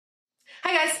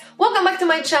Hi guys, welcome back to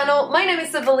my channel. My name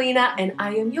is Ewelina and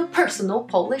I am your personal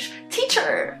Polish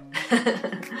teacher.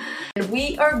 And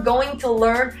we are going to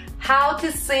learn how to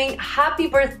sing happy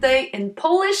birthday in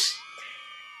Polish.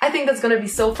 I think that's gonna be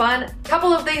so fun. A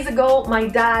couple of days ago, my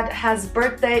dad has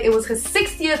birthday. It was his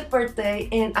 60th birthday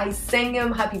and I sang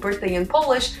him happy birthday in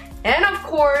Polish. And of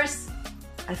course,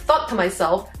 I thought to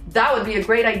myself, that would be a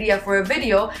great idea for a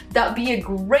video. That'd be a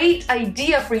great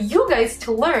idea for you guys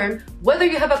to learn, whether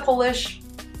you have a Polish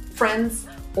friends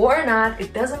or not.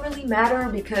 It doesn't really matter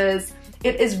because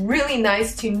it is really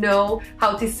nice to know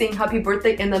how to sing happy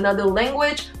birthday in another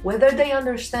language, whether they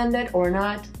understand it or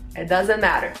not. It doesn't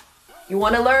matter. You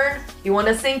want to learn, you want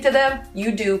to sing to them,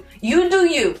 you do. You do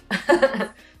you.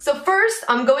 So first,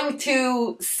 I'm going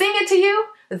to sing it to you,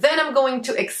 then I'm going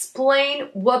to explain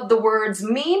what the words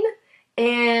mean,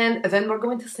 and then we're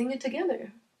going to sing it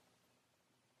together.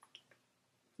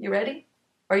 You ready?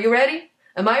 Are you ready?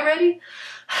 Am I ready?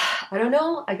 I don't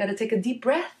know. I gotta take a deep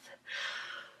breath.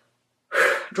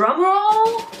 Drum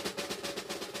roll.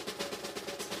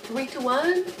 3, 2,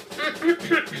 1.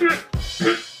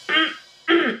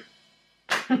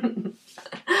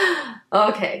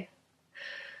 Okay.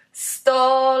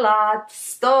 100 lat,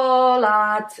 100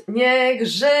 lat, niech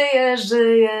żyje,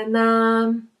 żyje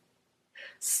nam.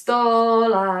 100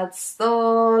 lat,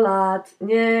 100 lat,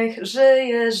 niech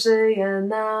żyje, żyje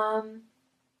nam.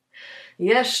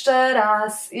 Jeszcze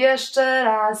raz,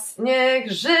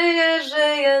 niech żyje,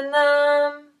 żyje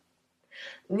nam.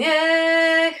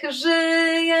 Niech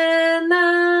żyje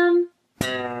nam.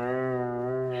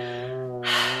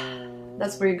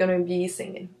 That's where you're gonna be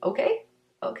singing, okay?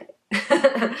 Okay.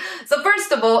 So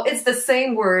first of all, it's the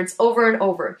same words over and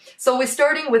over. So we're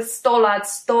starting with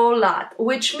 100 lat,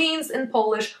 which means in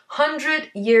Polish 100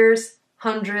 years,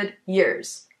 100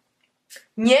 years.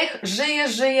 Niech żyje,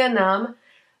 żyje nam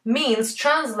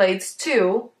translates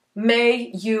to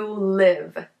may you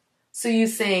live. So you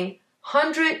sing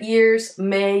 100 years,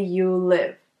 may you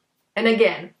live. And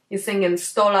again, you sing in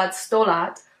 100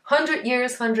 lat, 100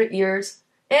 years, 100 years.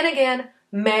 And again,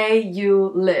 may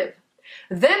you live.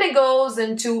 Then it goes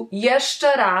into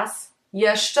jeszcze raz,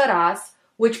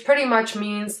 which pretty much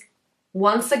means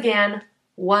once again,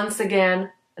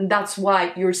 and that's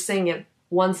why you're singing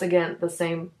once again the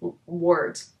same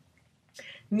words.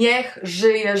 Niech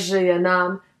żyje, żyje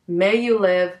nam, may you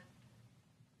live.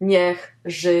 Niech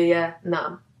żyje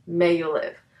nam, may you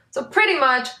live. So pretty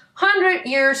much 100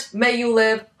 years, may you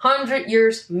live. 100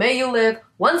 years, may you live.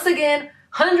 Once again,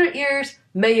 100 years,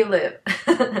 may you live.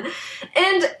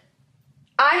 And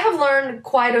I have learned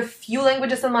quite a few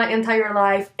languages in my entire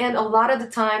life, and a lot of the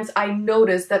times I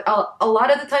notice that a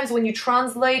lot of the times when you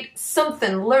translate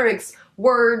something, lyrics,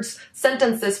 words,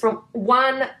 sentences from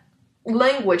one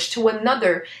language to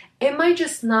another, it might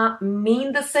just not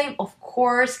mean the same. Of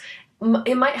course,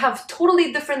 it might have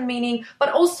totally different meaning, but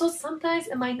also sometimes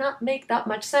it might not make that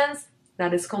much sense.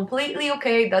 That is completely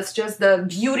okay. That's just the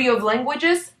beauty of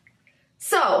languages.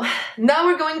 So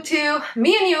now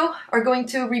me and you are going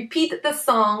to repeat the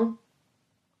song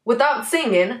without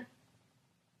singing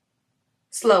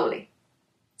slowly.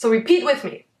 So repeat with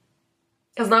me,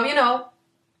 because now you know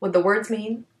what the words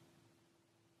mean.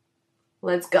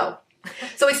 Let's go.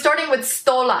 So we're starting with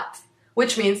 100 lat,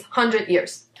 which means 100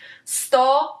 years.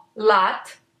 100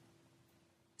 lat,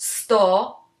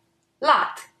 100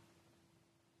 lat.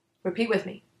 Repeat with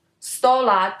me. 100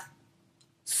 lat,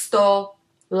 100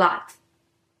 lat.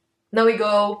 Now we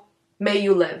go, may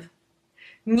you live.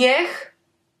 Niech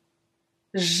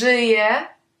żyje,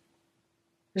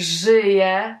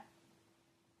 żyje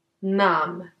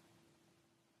nam.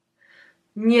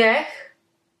 Niech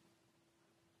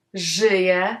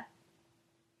żyje,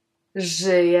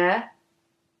 żyje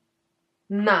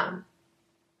nam.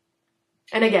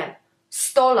 And again,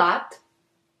 100 lat,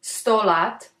 100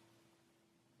 lat.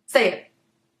 Say it.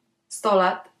 100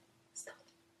 lat, 100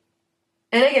 lat.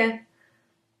 And again,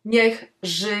 niech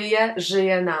żyje,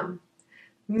 żyje nam.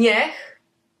 Niech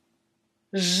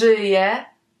żyje,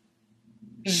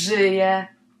 żyje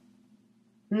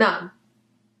nam.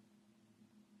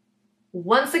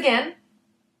 Once again,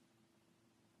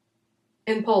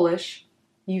 in Polish,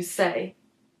 you say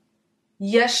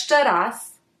jeszcze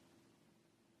raz,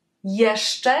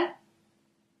 jeszcze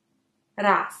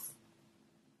raz,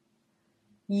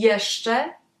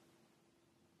 jeszcze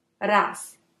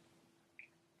raz.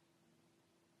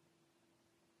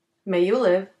 May you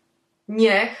live.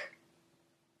 Niech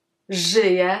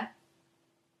żyje,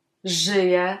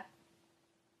 żyje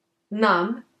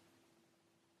nam.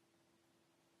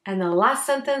 And the last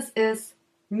sentence is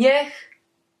niech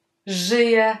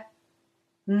żyje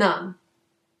nam.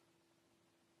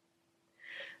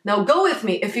 Now go with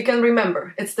me if you can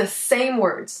remember. It's the same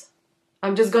words.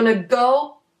 I'm just gonna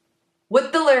go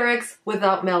with the lyrics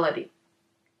without melody.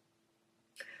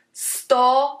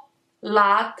 100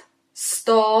 lat,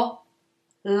 100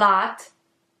 lat,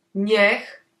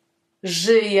 niech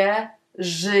żyje,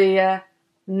 żyje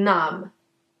nam.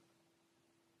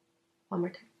 One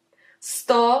more time.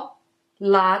 100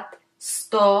 lat,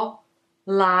 100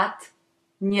 lat,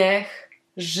 niech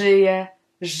żyje,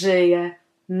 żyje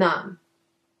nam.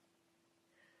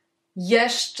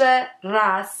 Jeszcze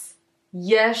raz,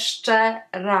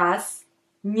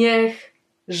 niech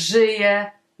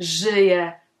żyje,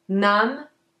 żyje nam.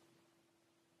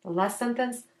 The last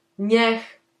sentence,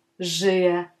 niech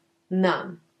żyje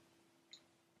nam.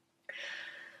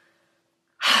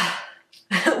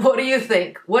 What do you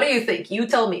think? What do you think? You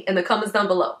tell me in the comments down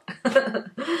below.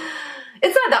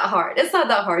 It's not that hard. It's not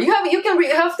that hard. You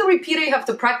have to repeat it. You have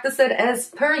to practice it as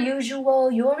per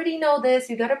usual. You already know this.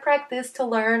 You gotta practice to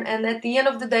learn. And at the end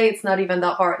of the day, it's not even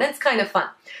that hard. And it's kind of fun.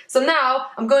 So now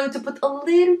I'm going to put a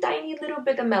little tiny little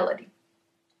bit of melody.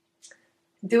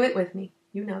 Do it with me.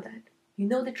 You know that. You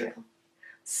know the drill.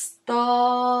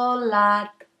 100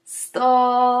 lat,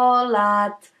 100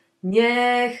 lat,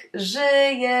 niech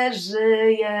żyje,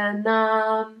 żyje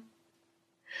nam.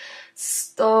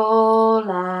 100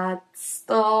 lat,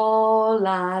 100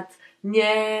 lat,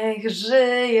 niech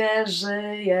żyje,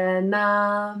 żyje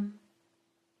nam.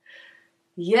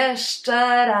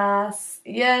 Jeszcze raz,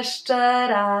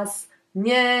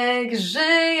 niech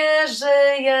żyje,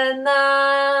 żyje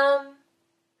nam.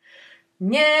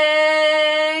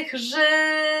 Niech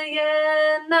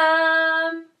żyje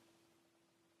nam.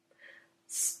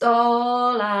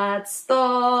 100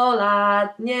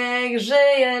 lat, niech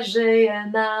żyje, żyje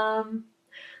nam.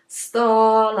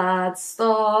 100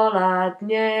 lat,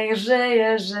 niech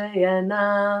żyje, żyje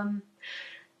nam.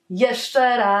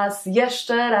 Jeszcze raz,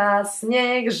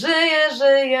 niech żyje,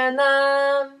 żyje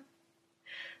nam.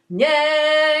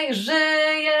 Niech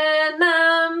żyje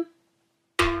nam.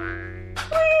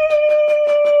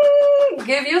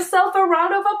 Give yourself a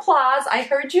round of applause. I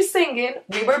heard you singing.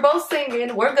 We were both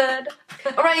singing. We're good.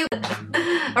 All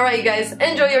right, you guys.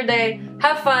 Enjoy your day.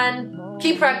 Have fun.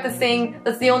 Keep practicing.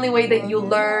 That's the only way that you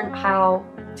learn how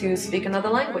to speak another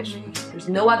language. There's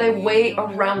no other way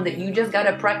around it. You just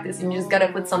gotta practice and you just gotta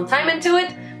put some time into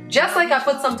it. Just like I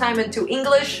put some time into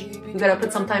English, you gotta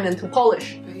put some time into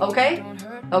Polish. Okay?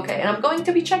 Okay, and I'm going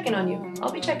to be checking on you.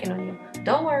 I'll be checking on you.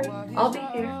 Don't worry. I'll be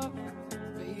here.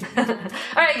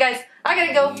 Alright guys, I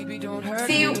gotta go.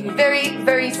 See you very,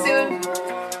 very soon.